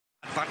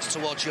Advance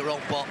towards your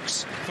own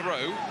box.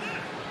 Throw,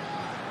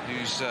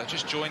 who's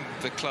just joined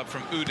the club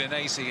from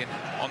Udinese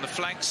on the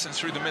flanks and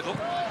through the middle.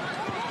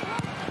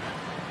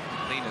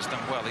 Molina's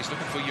done well. He's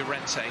looking for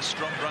Llorente.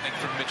 Strong running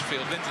from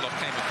midfield. Lindelof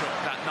came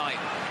across that night.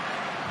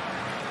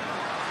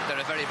 They're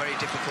a very, very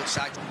difficult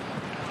side.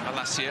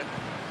 Alasia.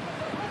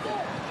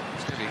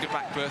 It's going to be a good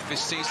back berth this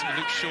season.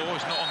 Luke Shaw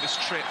is not on this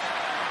trip.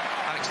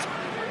 Alex,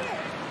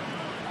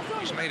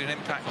 who's made an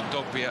impact on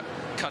Dogbia,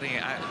 cutting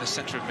it out in the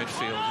centre of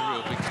midfield. A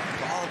real big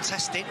ball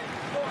testing.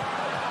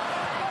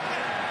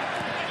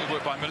 Good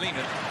work by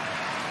Molina.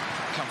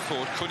 Come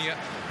forward. Cunha,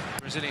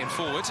 Brazilian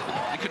forward.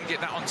 He couldn't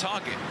get that on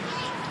target.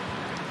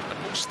 The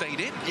ball stayed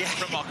in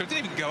from Marco.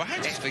 Didn't even go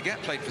ahead. Don't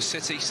forget, played for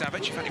City.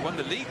 Savic, in fact, he won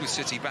the league with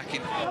City back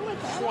in.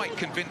 Quite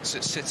convinced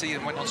at City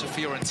and went on to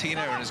Fiorentina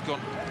and has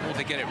gone more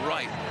to get it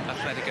right.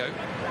 Atletico.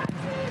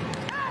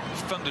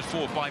 Thundered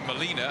forward by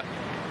Molina.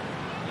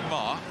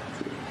 Mar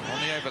on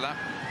the overlap.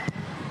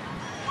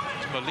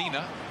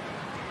 Molina.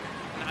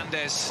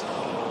 Hernandez.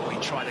 We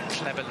tried a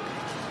clever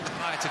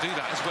to do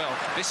that as well.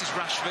 This is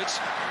Rashford.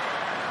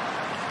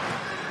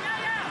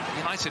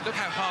 United, look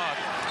how hard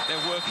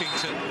they're working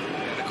to...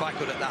 They're quite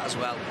good at that as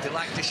well. They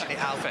like dishing it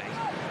out.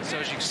 So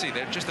as you can see,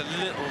 they're just a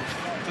little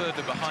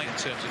further behind in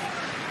terms of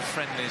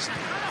friendlies and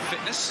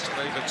fitness.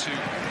 Over to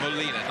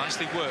Molina.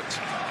 Nicely worked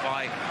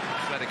by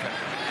Atletico.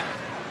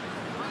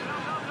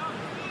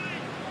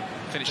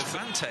 Finished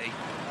Fante,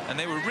 and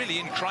they were really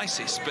in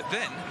crisis, but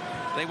then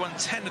they won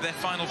 10 of their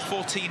final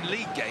 14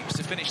 league games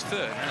to finish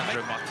third.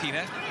 Andrew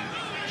Martinez,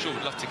 sure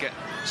would love to get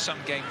some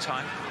game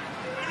time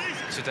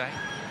today.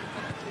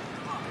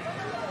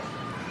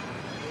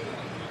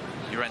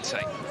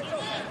 Llorente.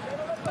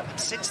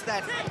 Since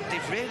then,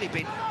 they've really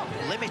been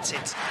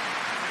limited.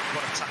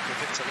 What a tackle,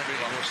 Victor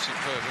Lindelof. It was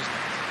superb, wasn't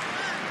it?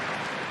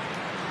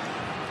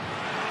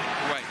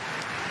 Away,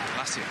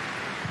 Lazio.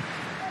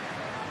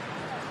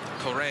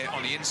 Correa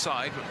on the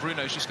inside, but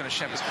Bruno's just going to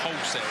shout his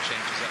wholesale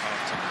changes at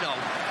half-time. No.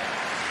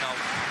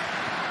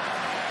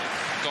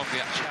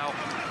 Dogbia out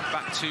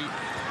back to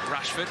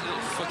Rashford, a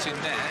little foot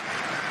in there.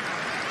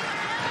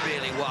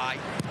 Really wide.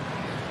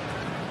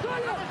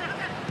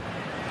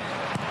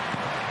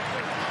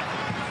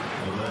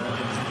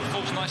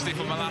 Falls nicely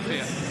for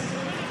Malathia.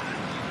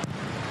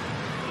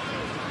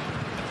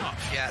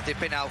 Yeah, they've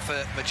been out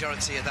for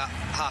majority of that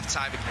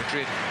half-time.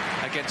 Madrid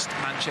against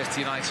Manchester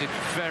United.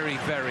 Very,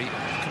 very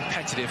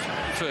competitive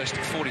first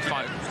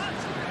 45.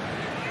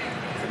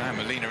 And now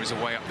Molina is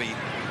away up the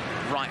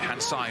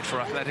right-hand side for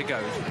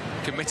Atletico.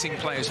 Committing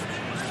players,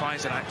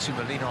 fires it out to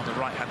Molina on the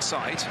right-hand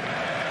side.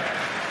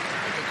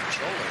 Good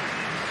control.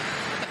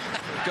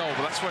 Goal,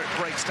 but that's where it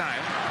breaks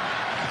down.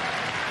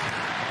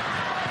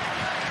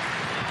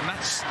 And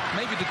that's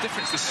maybe the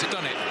difference. This has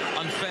done it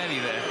unfairly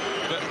there,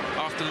 but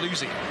after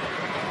losing.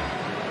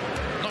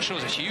 Not sure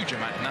there's a huge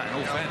amount in that, in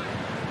all fairness.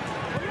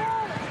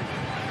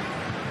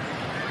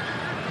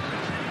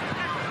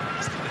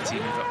 The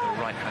team move up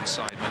the right-hand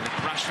side.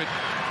 Rashford.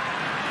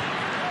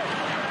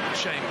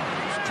 Shame.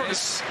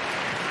 This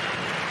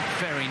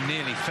very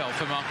nearly fell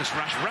for Marcus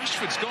Rashford.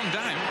 Rashford's gone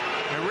down.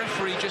 The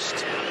referee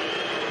just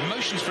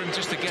motions for him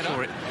just to get up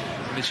for it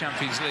in the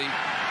Champions League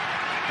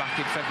back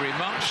in February,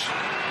 March.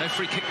 No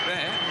free kick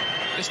there.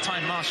 This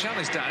time Martial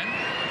is down.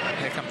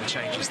 Here come the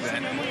changes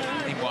then.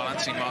 Meanwhile,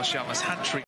 Anthony Martial has hat-trick.